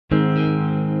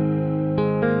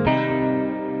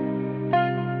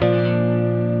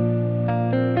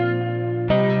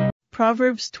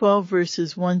Proverbs 12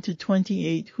 verses 1 to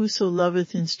 28. Whoso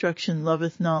loveth instruction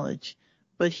loveth knowledge,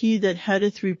 but he that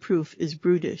hateth reproof is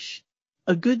brutish.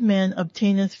 A good man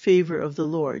obtaineth favor of the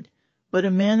Lord, but a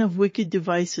man of wicked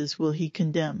devices will he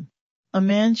condemn. A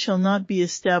man shall not be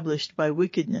established by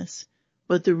wickedness,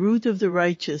 but the root of the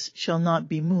righteous shall not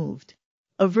be moved.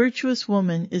 A virtuous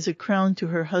woman is a crown to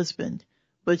her husband,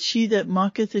 but she that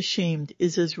mocketh ashamed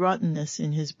is as rottenness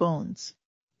in his bones.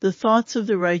 The thoughts of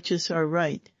the righteous are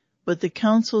right, but the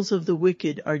counsels of the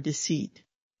wicked are deceit.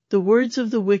 The words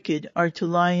of the wicked are to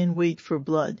lie in wait for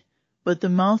blood, but the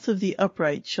mouth of the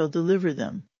upright shall deliver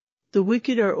them. The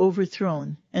wicked are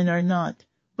overthrown, and are not,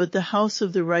 but the house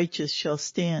of the righteous shall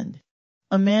stand.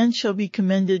 A man shall be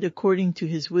commended according to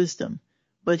his wisdom,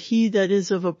 but he that is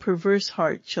of a perverse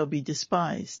heart shall be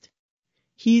despised.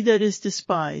 He that is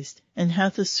despised, and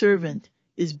hath a servant,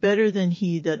 is better than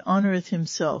he that honoureth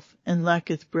himself, and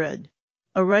lacketh bread.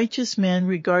 A righteous man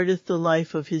regardeth the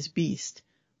life of his beast,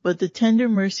 but the tender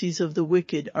mercies of the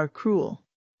wicked are cruel.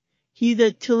 He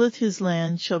that tilleth his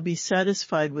land shall be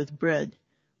satisfied with bread,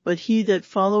 but he that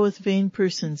followeth vain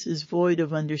persons is void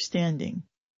of understanding.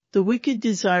 The wicked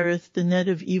desireth the net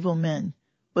of evil men,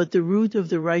 but the root of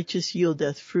the righteous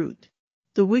yieldeth fruit.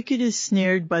 The wicked is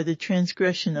snared by the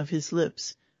transgression of his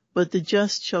lips, but the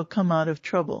just shall come out of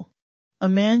trouble. A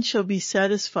man shall be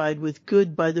satisfied with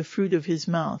good by the fruit of his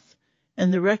mouth,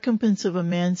 and the recompense of a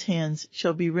man's hands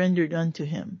shall be rendered unto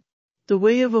him. The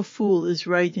way of a fool is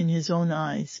right in his own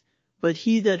eyes, but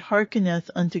he that hearkeneth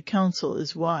unto counsel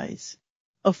is wise.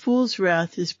 A fool's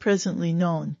wrath is presently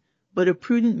known, but a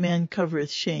prudent man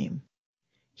covereth shame.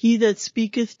 He that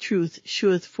speaketh truth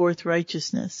sheweth forth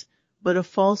righteousness, but a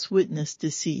false witness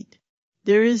deceit.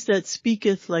 There is that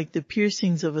speaketh like the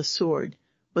piercings of a sword,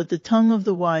 but the tongue of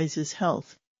the wise is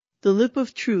health. The lip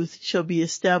of truth shall be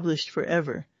established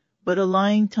forever, but a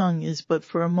lying tongue is but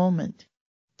for a moment.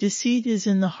 Deceit is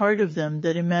in the heart of them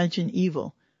that imagine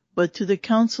evil, but to the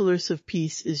counselors of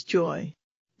peace is joy.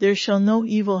 There shall no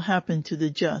evil happen to the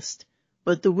just,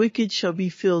 but the wicked shall be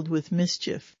filled with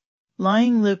mischief.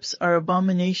 Lying lips are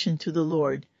abomination to the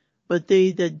Lord, but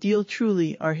they that deal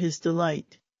truly are his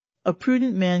delight. A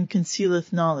prudent man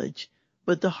concealeth knowledge,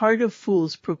 but the heart of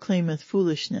fools proclaimeth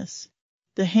foolishness.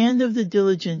 The hand of the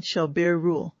diligent shall bear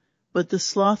rule, but the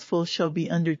slothful shall be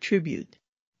under tribute.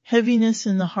 Heaviness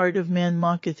in the heart of man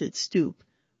mocketh it stoop,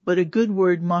 but a good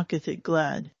word mocketh it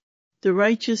glad. The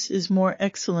righteous is more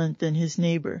excellent than his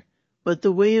neighbor, but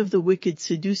the way of the wicked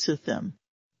seduceth them.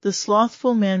 The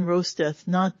slothful man roasteth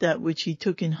not that which he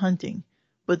took in hunting,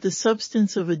 but the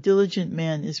substance of a diligent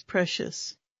man is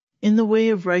precious. In the way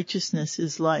of righteousness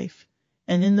is life,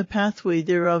 and in the pathway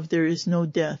thereof there is no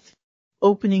death.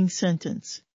 Opening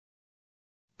sentence.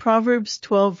 Proverbs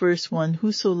 12 verse 1.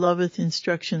 Whoso loveth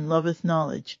instruction loveth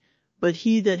knowledge, but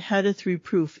he that hateth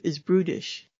reproof is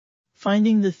brutish.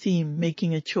 Finding the theme,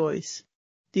 making a choice.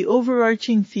 The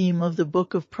overarching theme of the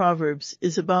book of Proverbs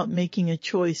is about making a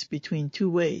choice between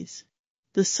two ways.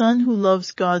 The son who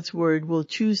loves God's word will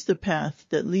choose the path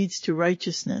that leads to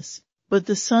righteousness, but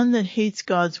the son that hates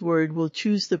God's word will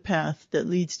choose the path that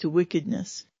leads to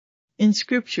wickedness. In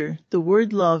Scripture, the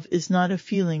word love is not a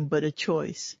feeling but a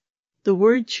choice. The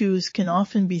word choose can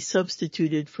often be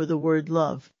substituted for the word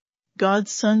love.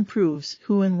 God's Son proves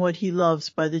who and what he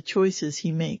loves by the choices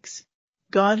he makes.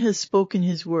 God has spoken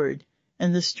his word,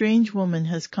 and the strange woman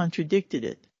has contradicted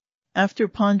it. After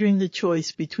pondering the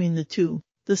choice between the two,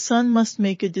 the son must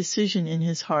make a decision in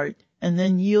his heart, and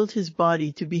then yield his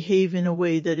body to behave in a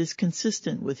way that is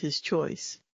consistent with his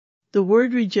choice. The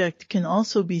word reject can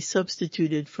also be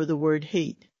substituted for the word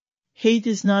hate. Hate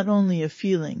is not only a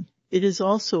feeling, it is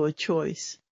also a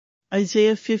choice.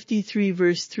 Isaiah 53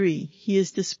 verse 3. He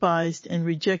is despised and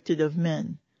rejected of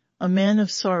men, a man of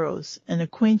sorrows, and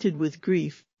acquainted with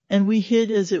grief, and we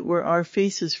hid as it were our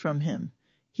faces from him.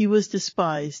 He was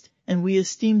despised, and we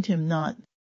esteemed him not.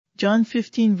 John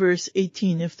 15 verse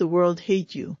 18. If the world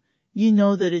hate you, ye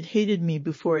know that it hated me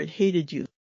before it hated you.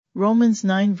 Romans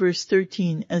 9 verse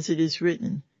 13. As it is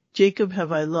written, Jacob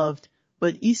have I loved,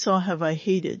 but Esau have I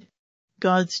hated.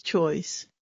 God's choice.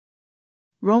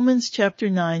 Romans chapter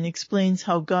 9 explains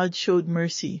how God showed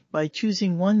mercy by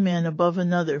choosing one man above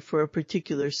another for a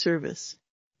particular service.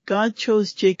 God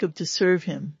chose Jacob to serve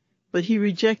him, but he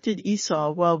rejected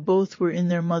Esau while both were in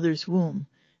their mother's womb,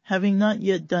 having not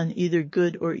yet done either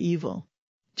good or evil.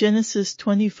 Genesis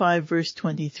 25 verse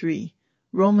 23,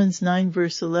 Romans 9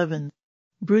 verse 11.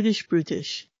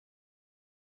 Brutish.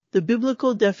 The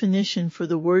biblical definition for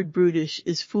the word brutish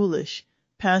is foolish,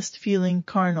 past feeling,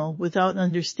 carnal, without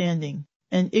understanding,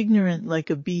 and ignorant like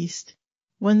a beast.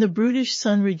 When the brutish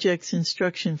son rejects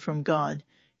instruction from God,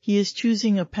 He is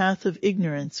choosing a path of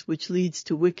ignorance which leads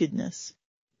to wickedness.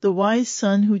 The wise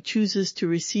son who chooses to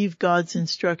receive God's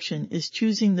instruction is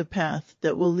choosing the path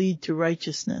that will lead to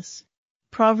righteousness.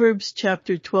 Proverbs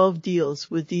chapter 12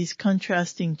 deals with these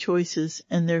contrasting choices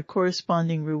and their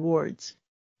corresponding rewards.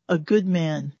 A good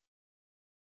man.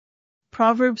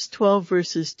 Proverbs 12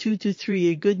 verses 2-3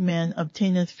 A good man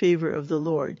obtaineth favor of the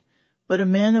Lord, but a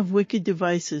man of wicked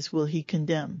devices will he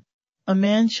condemn. A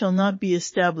man shall not be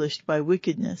established by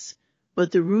wickedness,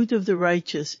 but the root of the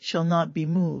righteous shall not be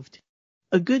moved.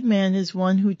 A good man is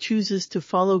one who chooses to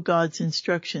follow God's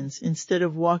instructions instead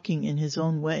of walking in his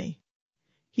own way.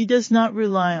 He does not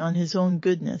rely on his own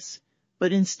goodness,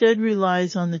 but instead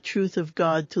relies on the truth of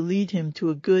God to lead him to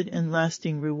a good and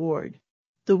lasting reward.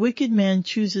 The wicked man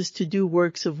chooses to do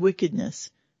works of wickedness,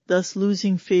 thus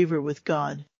losing favor with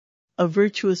God. A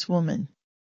virtuous woman.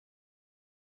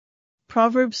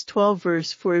 Proverbs 12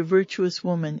 verse For a virtuous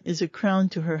woman is a crown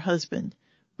to her husband,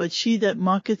 but she that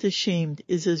mocketh ashamed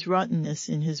is as rottenness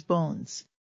in his bones.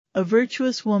 A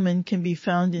virtuous woman can be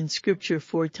found in Scripture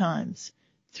 4 times.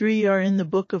 3 are in the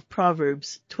book of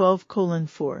Proverbs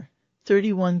 12:4,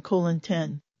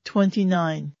 31:10,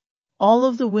 29. All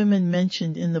of the women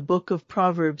mentioned in the book of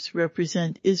Proverbs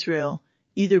represent Israel,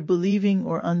 either believing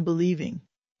or unbelieving.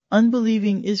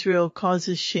 Unbelieving Israel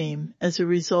causes shame as a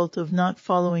result of not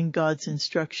following God's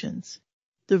instructions.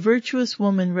 The virtuous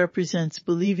woman represents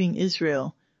believing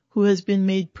Israel, who has been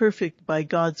made perfect by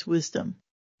God's wisdom.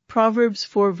 Proverbs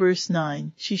 4 verse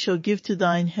 9 She shall give to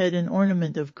thine head an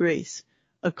ornament of grace,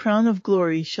 a crown of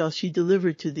glory shall she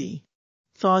deliver to thee.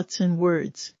 Thoughts and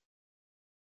words.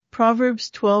 Proverbs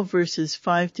 12 verses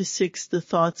 5-6 The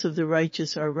thoughts of the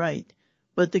righteous are right,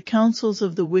 but the counsels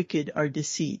of the wicked are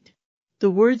deceit. The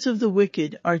words of the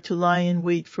wicked are to lie in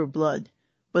wait for blood,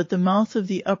 but the mouth of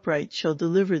the upright shall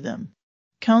deliver them.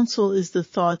 Counsel is the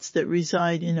thoughts that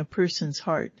reside in a person's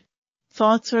heart.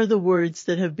 Thoughts are the words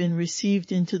that have been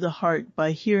received into the heart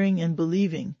by hearing and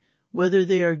believing, whether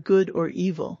they are good or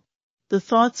evil. The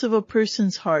thoughts of a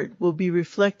person's heart will be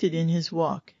reflected in his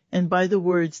walk, and by the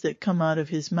words that come out of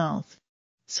his mouth.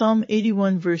 Psalm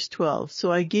 81 verse 12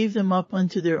 So I gave them up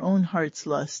unto their own heart's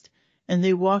lust, and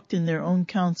they walked in their own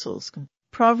counsels.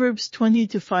 Proverbs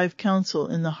 20:5 Counsel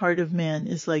in the heart of man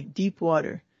is like deep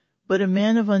water, but a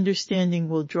man of understanding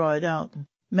will draw it out.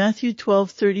 Matthew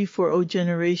 12:34 O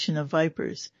generation of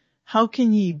vipers, how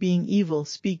can ye, being evil,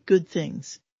 speak good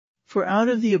things? For out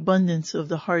of the abundance of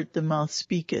the heart the mouth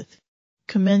speaketh.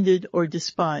 Commended or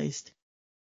despised.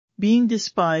 Being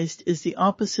despised is the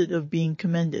opposite of being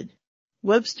commended.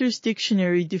 Webster's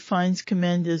dictionary defines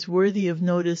commend as worthy of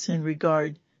notice and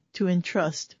regard, to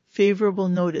entrust, favorable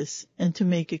notice, and to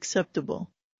make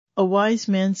acceptable. A wise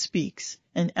man speaks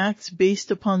and acts based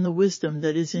upon the wisdom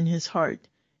that is in his heart,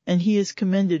 and he is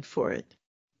commended for it.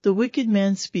 The wicked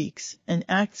man speaks and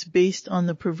acts based on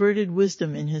the perverted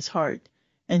wisdom in his heart,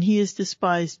 and he is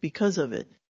despised because of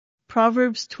it.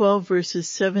 Proverbs 12 verses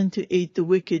 7-8 The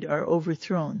wicked are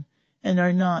overthrown, and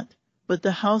are not, but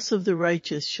the house of the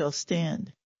righteous shall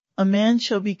stand. A man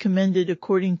shall be commended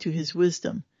according to his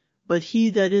wisdom, but he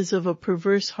that is of a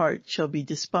perverse heart shall be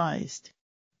despised.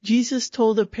 Jesus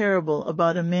told a parable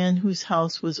about a man whose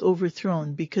house was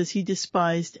overthrown because he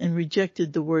despised and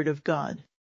rejected the word of God.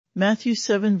 Matthew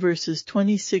 7 verses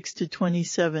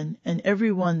 26-27 And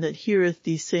every one that heareth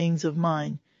these sayings of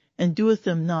mine, and doeth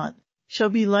them not, shall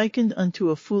be likened unto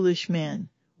a foolish man,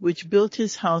 which built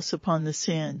his house upon the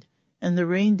sand, and the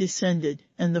rain descended,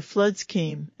 and the floods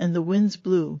came, and the winds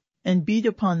blew, and beat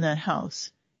upon that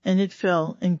house, and it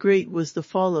fell, and great was the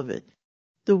fall of it.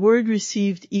 The word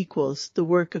received equals the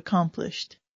work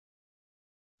accomplished.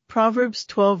 Proverbs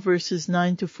 12 verses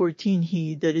 9-14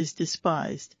 He that is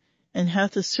despised, and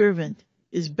hath a servant,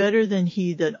 is better than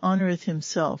he that honoureth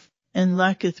himself, and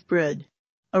lacketh bread.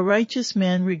 A righteous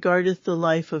man regardeth the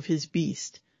life of his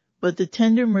beast, but the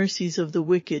tender mercies of the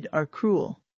wicked are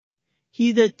cruel.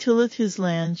 He that tilleth his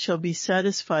land shall be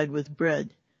satisfied with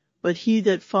bread, but he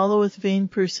that followeth vain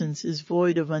persons is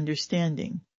void of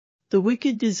understanding. The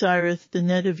wicked desireth the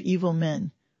net of evil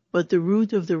men, but the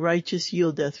root of the righteous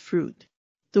yieldeth fruit.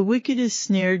 The wicked is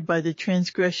snared by the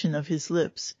transgression of his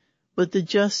lips, but the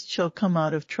just shall come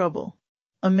out of trouble.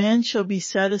 A man shall be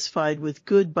satisfied with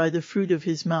good by the fruit of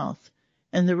his mouth,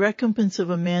 and the recompense of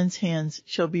a man's hands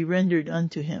shall be rendered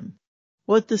unto him.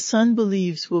 What the son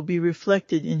believes will be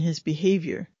reflected in his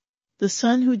behavior. The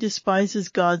son who despises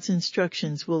God's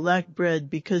instructions will lack bread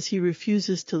because he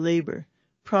refuses to labor.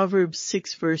 Proverbs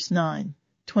 6 verse 9,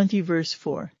 20 verse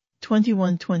 4,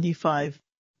 21-25.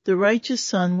 The righteous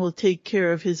son will take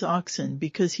care of his oxen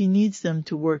because he needs them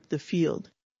to work the field.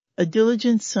 A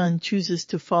diligent son chooses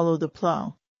to follow the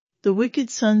plow. The wicked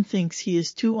son thinks he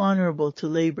is too honorable to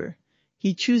labor.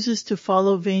 He chooses to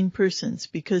follow vain persons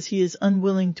because he is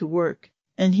unwilling to work,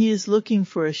 and he is looking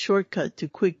for a shortcut to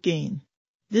quick gain.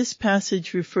 This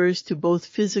passage refers to both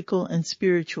physical and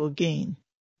spiritual gain.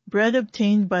 Bread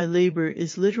obtained by labor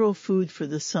is literal food for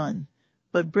the son,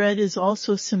 but bread is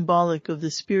also symbolic of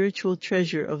the spiritual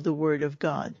treasure of the Word of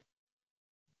God.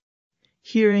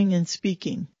 Hearing and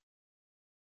speaking.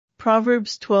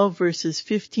 Proverbs 12 verses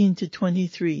 15 to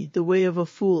 23. The way of a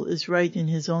fool is right in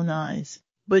his own eyes,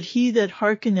 but he that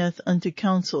hearkeneth unto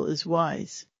counsel is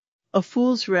wise. A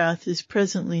fool's wrath is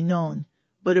presently known,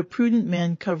 but a prudent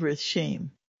man covereth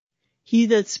shame. He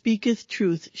that speaketh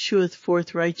truth sheweth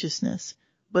forth righteousness,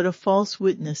 but a false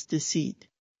witness deceit.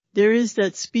 There is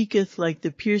that speaketh like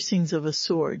the piercings of a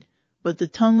sword, but the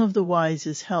tongue of the wise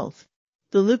is health.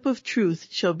 The lip of truth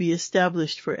shall be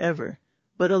established forever,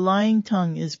 but a lying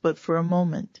tongue is but for a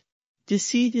moment.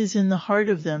 Deceit is in the heart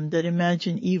of them that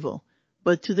imagine evil,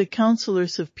 but to the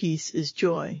counselors of peace is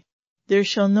joy. There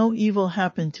shall no evil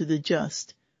happen to the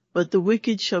just, but the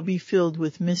wicked shall be filled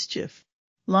with mischief.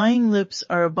 Lying lips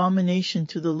are abomination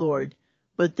to the Lord,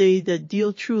 but they that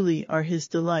deal truly are his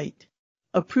delight.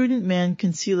 A prudent man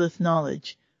concealeth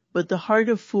knowledge, but the heart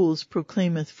of fools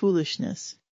proclaimeth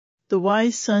foolishness. The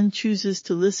wise son chooses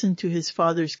to listen to his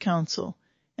father's counsel,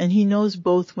 and he knows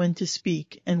both when to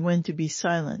speak and when to be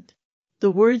silent. The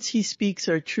words he speaks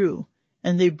are true,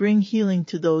 and they bring healing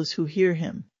to those who hear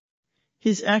him.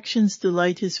 His actions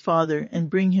delight his father and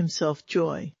bring himself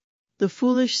joy. The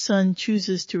foolish son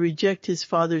chooses to reject his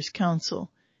father's counsel,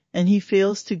 and he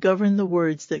fails to govern the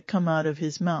words that come out of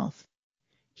his mouth.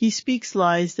 He speaks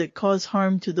lies that cause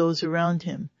harm to those around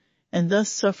him, and thus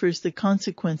suffers the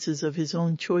consequences of his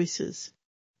own choices.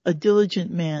 A diligent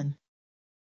man.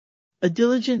 A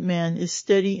diligent man is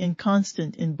steady and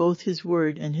constant in both his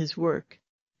word and his work.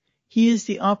 He is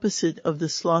the opposite of the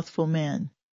slothful man.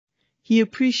 He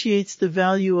appreciates the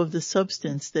value of the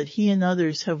substance that he and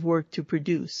others have worked to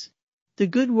produce. The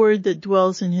good word that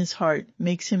dwells in his heart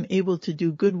makes him able to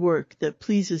do good work that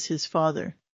pleases his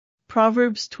Father.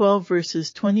 Proverbs 12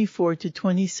 verses 24 to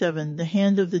 27. The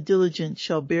hand of the diligent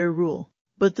shall bear rule,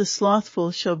 but the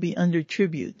slothful shall be under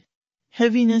tribute.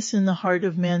 Heaviness in the heart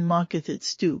of man mocketh it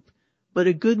stoop, but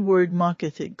a good word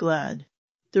mocketh it glad.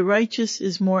 The righteous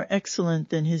is more excellent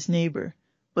than his neighbor,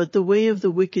 but the way of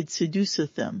the wicked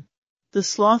seduceth them. The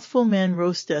slothful man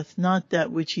roasteth not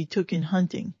that which he took in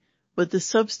hunting, but the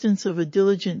substance of a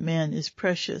diligent man is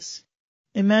precious.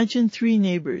 Imagine three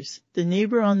neighbors. The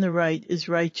neighbor on the right is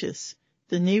righteous,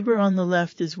 the neighbor on the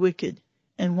left is wicked,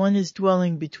 and one is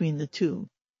dwelling between the two.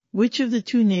 Which of the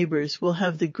two neighbors will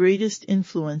have the greatest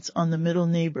influence on the middle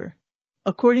neighbor?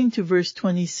 According to verse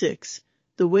 26,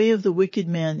 the way of the wicked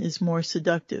man is more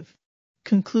seductive.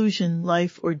 Conclusion: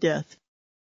 life or death.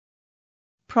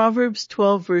 Proverbs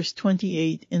 12 verse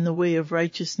 28. In the way of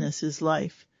righteousness is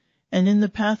life, and in the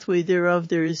pathway thereof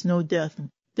there is no death.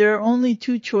 There are only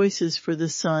two choices for the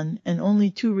son, and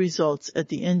only two results at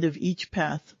the end of each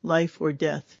path, life or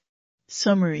death.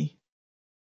 Summary.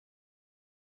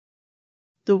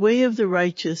 The way of the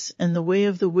righteous and the way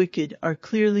of the wicked are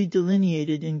clearly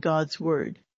delineated in God's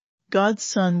word. God's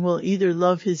son will either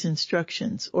love his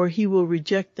instructions or he will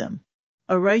reject them.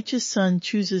 A righteous son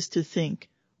chooses to think,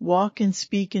 walk and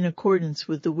speak in accordance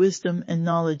with the wisdom and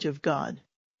knowledge of God.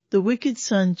 The wicked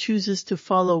son chooses to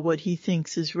follow what he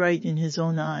thinks is right in his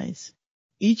own eyes.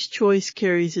 Each choice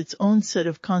carries its own set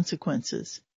of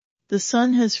consequences. The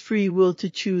son has free will to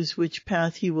choose which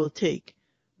path he will take,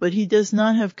 but he does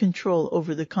not have control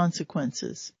over the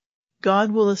consequences.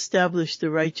 God will establish the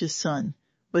righteous son,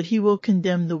 but he will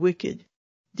condemn the wicked.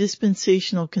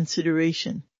 Dispensational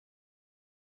consideration.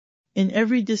 In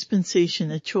every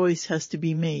dispensation a choice has to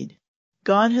be made.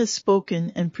 God has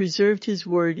spoken and preserved his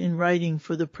word in writing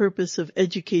for the purpose of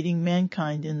educating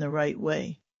mankind in the right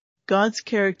way. God's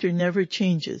character never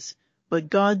changes,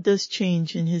 but God does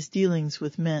change in his dealings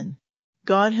with men.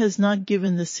 God has not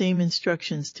given the same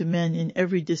instructions to men in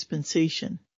every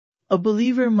dispensation. A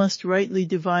believer must rightly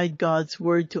divide God's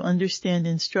word to understand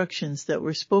instructions that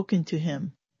were spoken to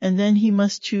him, and then he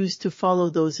must choose to follow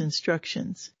those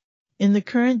instructions. In the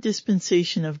current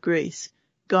dispensation of grace,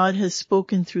 God has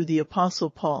spoken through the Apostle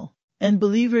Paul, and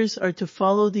believers are to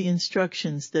follow the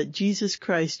instructions that Jesus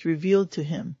Christ revealed to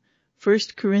him. 1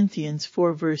 Corinthians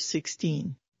 4 verse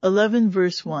 16, 11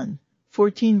 verse 1,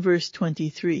 14 verse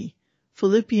 23,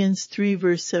 Philippians 3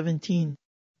 verse 17.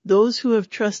 Those who have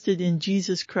trusted in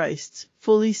Jesus Christ's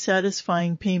fully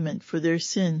satisfying payment for their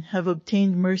sin have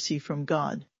obtained mercy from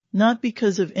God, not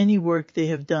because of any work they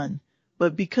have done,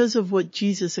 but because of what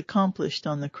Jesus accomplished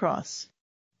on the cross.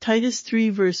 Titus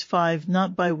 3 verse 5,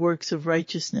 not by works of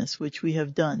righteousness which we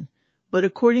have done, but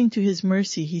according to his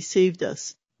mercy he saved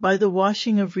us, by the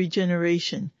washing of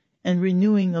regeneration and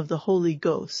renewing of the Holy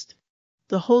Ghost.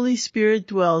 The Holy Spirit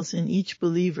dwells in each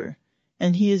believer,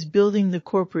 and he is building the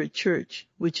corporate church,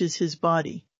 which is his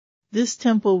body. This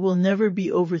temple will never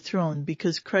be overthrown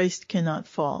because Christ cannot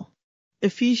fall.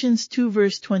 Ephesians 2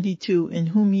 verse 22, in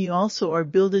whom ye also are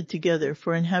builded together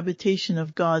for an habitation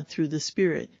of God through the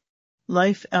Spirit.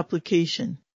 Life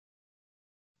application.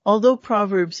 Although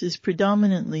Proverbs is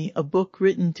predominantly a book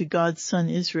written to God's son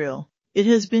Israel, it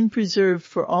has been preserved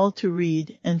for all to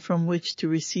read and from which to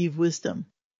receive wisdom.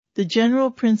 The general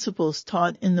principles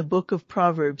taught in the book of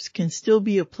Proverbs can still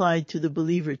be applied to the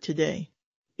believer today.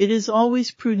 It is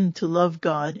always prudent to love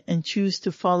God and choose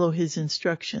to follow his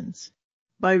instructions.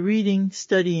 By reading,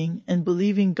 studying, and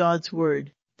believing God's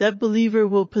word, that believer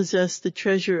will possess the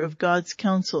treasure of God's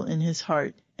counsel in his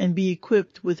heart and be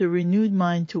equipped with a renewed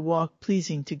mind to walk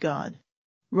pleasing to God.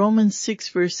 Romans 6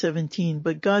 verse 17,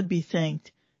 but God be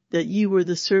thanked, that ye were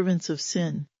the servants of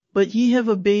sin, but ye have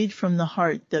obeyed from the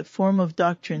heart that form of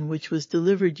doctrine which was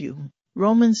delivered you.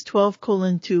 Romans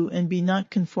 12:2, and be not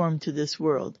conformed to this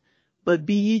world, but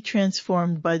be ye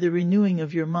transformed by the renewing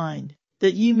of your mind,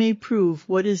 that ye may prove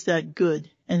what is that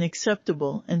good, and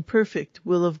acceptable, and perfect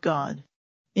will of God.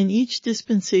 In each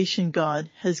dispensation God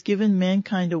has given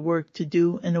mankind a work to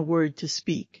do and a word to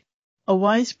speak. A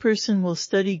wise person will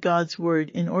study God's word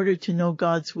in order to know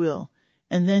God's will,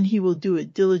 and then he will do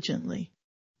it diligently.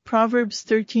 Proverbs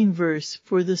 13 verse,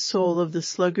 for the soul of the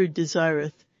sluggard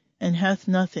desireth, and hath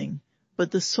nothing,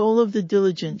 but the soul of the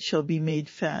diligent shall be made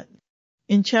fat.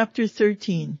 In chapter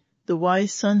 13, the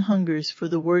wise son hungers for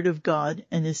the word of God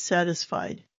and is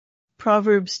satisfied.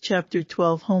 Proverbs chapter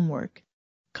 12 homework.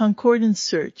 Concordance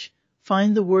search.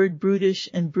 Find the word brutish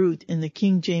and brute in the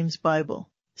King James Bible.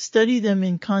 Study them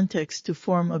in context to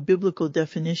form a biblical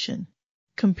definition.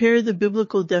 Compare the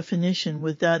biblical definition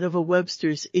with that of a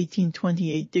Webster's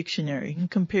 1828 dictionary and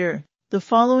compare. The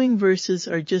following verses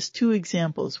are just two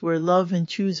examples where love and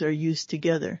choose are used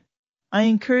together. I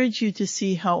encourage you to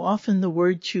see how often the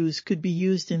word choose could be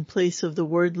used in place of the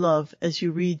word love as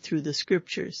you read through the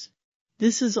scriptures.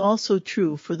 This is also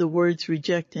true for the words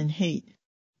reject and hate.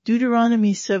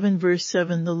 Deuteronomy 7 verse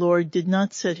 7, the Lord did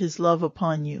not set his love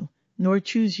upon you, nor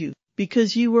choose you,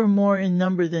 because ye were more in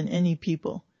number than any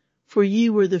people, for ye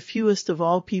were the fewest of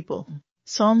all people.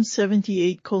 Psalm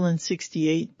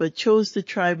 78:68, but chose the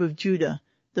tribe of Judah,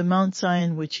 the Mount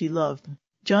Zion which he loved.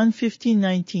 John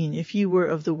 15:19, if ye were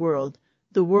of the world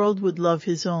would love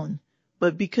his own,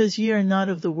 but because ye are not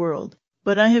of the world,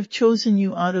 but I have chosen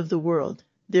you out of the world,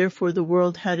 therefore the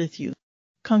world hateth you.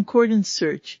 Concordance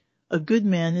search. A good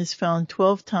man is found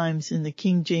 12 times in the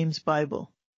King James Bible.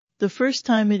 The first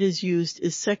time it is used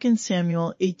is 2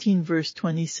 Samuel 18 verse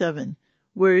 27,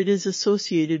 where it is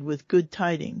associated with good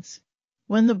tidings.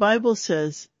 When the Bible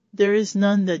says, there is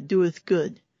none that doeth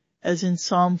good, as in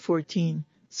Psalm 14,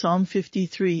 Psalm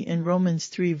 53 and Romans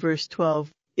 3 verse 12,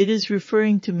 it is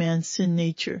referring to man's sin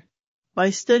nature. By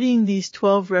studying these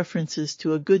 12 references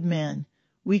to a good man,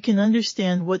 we can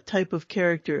understand what type of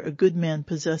character a good man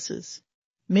possesses.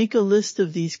 Make a list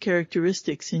of these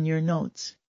characteristics in your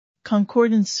notes.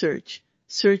 Concordance search.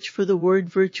 Search for the word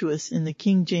virtuous in the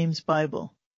King James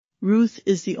Bible. Ruth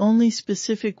is the only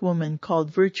specific woman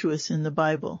called virtuous in the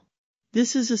Bible.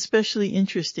 This is especially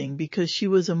interesting because she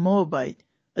was a Moabite,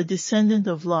 a descendant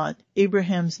of Lot,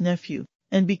 Abraham's nephew,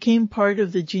 and became part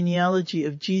of the genealogy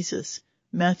of Jesus,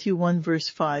 Matthew 1 verse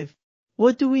 5.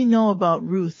 What do we know about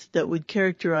Ruth that would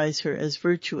characterize her as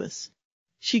virtuous?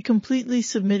 She completely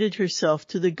submitted herself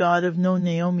to the God of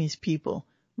Naomi's people,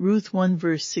 Ruth 1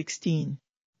 verse 16.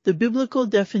 The biblical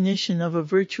definition of a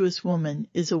virtuous woman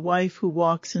is a wife who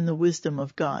walks in the wisdom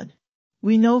of God.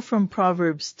 We know from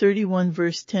Proverbs 31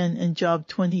 verse 10 and Job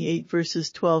 28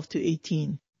 verses 12 to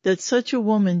 18, that such a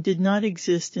woman did not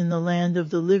exist in the land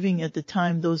of the living at the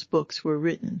time those books were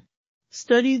written.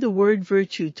 Study the word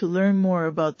virtue to learn more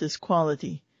about this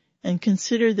quality, and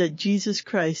consider that Jesus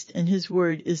Christ and his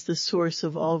word is the source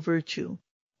of all virtue.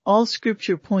 All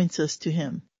scripture points us to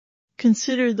him.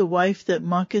 Consider the wife that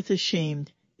mocketh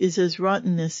ashamed is as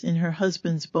rottenness in her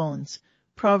husband's bones.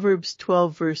 Proverbs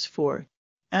 12 verse 4.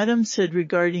 Adam said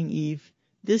regarding Eve,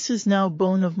 this is now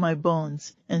bone of my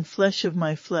bones, and flesh of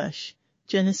my flesh.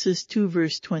 Genesis 2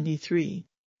 verse 23.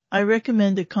 I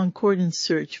recommend a concordance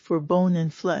search for bone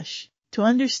and flesh, to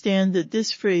understand that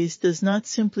this phrase does not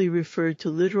simply refer to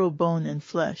literal bone and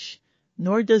flesh,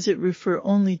 nor does it refer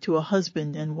only to a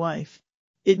husband and wife.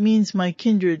 It means my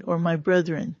kindred or my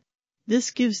brethren.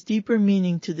 This gives deeper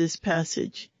meaning to this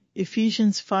passage.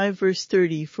 Ephesians 5 verse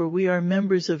 30, for we are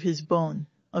members of his bone,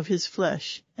 of his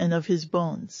flesh, and of his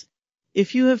bones.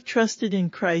 If you have trusted in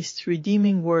Christ's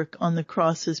redeeming work on the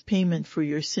cross as payment for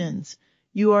your sins,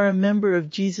 you are a member of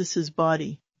Jesus'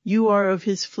 body, you are of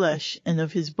his flesh and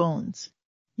of his bones.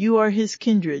 You are his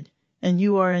kindred, and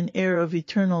you are an heir of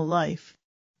eternal life.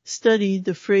 Study,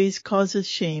 the phrase causeth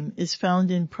shame is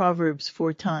found in Proverbs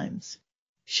 4 times.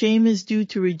 Shame is due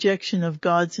to rejection of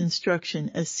God's instruction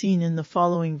as seen in the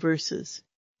following verses.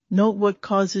 Note what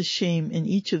causes shame in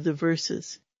each of the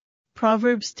verses.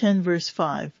 Proverbs 10 verse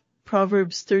 5,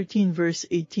 Proverbs 13 verse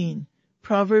 18,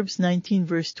 Proverbs 19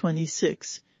 verse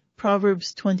 26,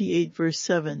 Proverbs 28 verse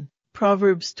 7,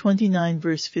 Proverbs 29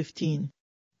 verse 15.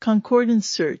 Concordance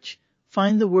search.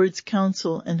 Find the words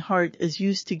counsel and heart as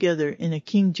used together in a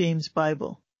King James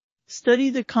Bible. Study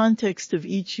the context of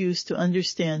each use to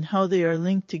understand how they are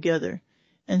linked together,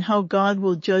 and how God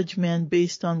will judge man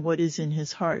based on what is in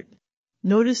his heart.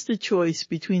 Notice the choice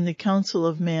between the counsel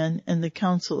of man and the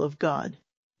counsel of God.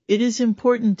 It is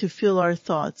important to fill our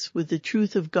thoughts with the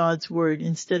truth of God's word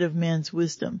instead of man's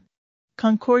wisdom.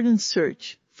 Concordance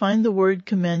search. Find the word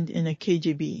commend in a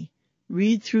KJV.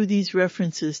 Read through these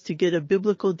references to get a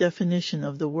biblical definition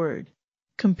of the word.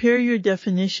 Compare your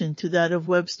definition to that of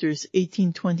Webster's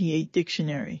 1828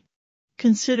 dictionary.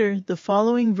 Consider, the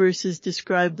following verses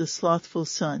describe the slothful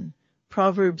son.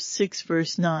 Proverbs 6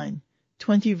 verse 9,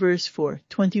 20 verse 4,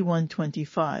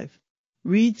 21-25.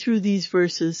 Read through these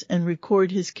verses and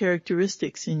record his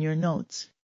characteristics in your notes.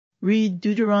 Read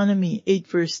Deuteronomy 8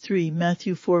 verse 3,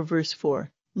 Matthew 4 verse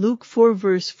 4. Luke 4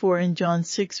 verse 4 and John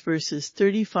 6 verses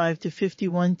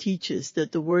 35-51 teaches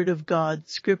that the Word of God,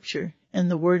 Scripture, and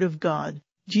the Word of God,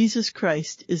 Jesus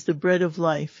Christ, is the bread of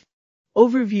life.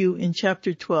 Overview. In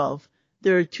chapter 12,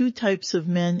 there are two types of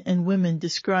men and women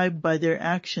described by their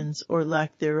actions or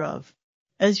lack thereof.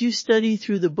 As you study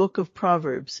through the book of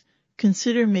Proverbs,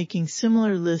 consider making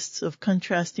similar lists of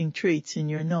contrasting traits in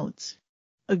your notes.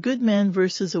 A good man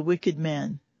versus a wicked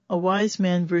man, a wise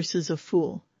man versus a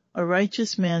fool, a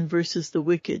righteous man versus the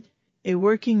wicked, a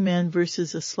working man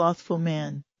versus a slothful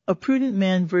man, a prudent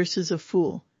man versus a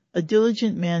fool, a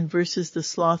diligent man versus the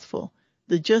slothful,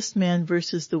 the just man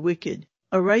versus the wicked,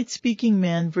 a right-speaking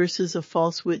man versus a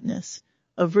false witness,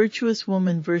 a virtuous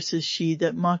woman versus she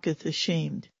that mocketh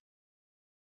ashamed.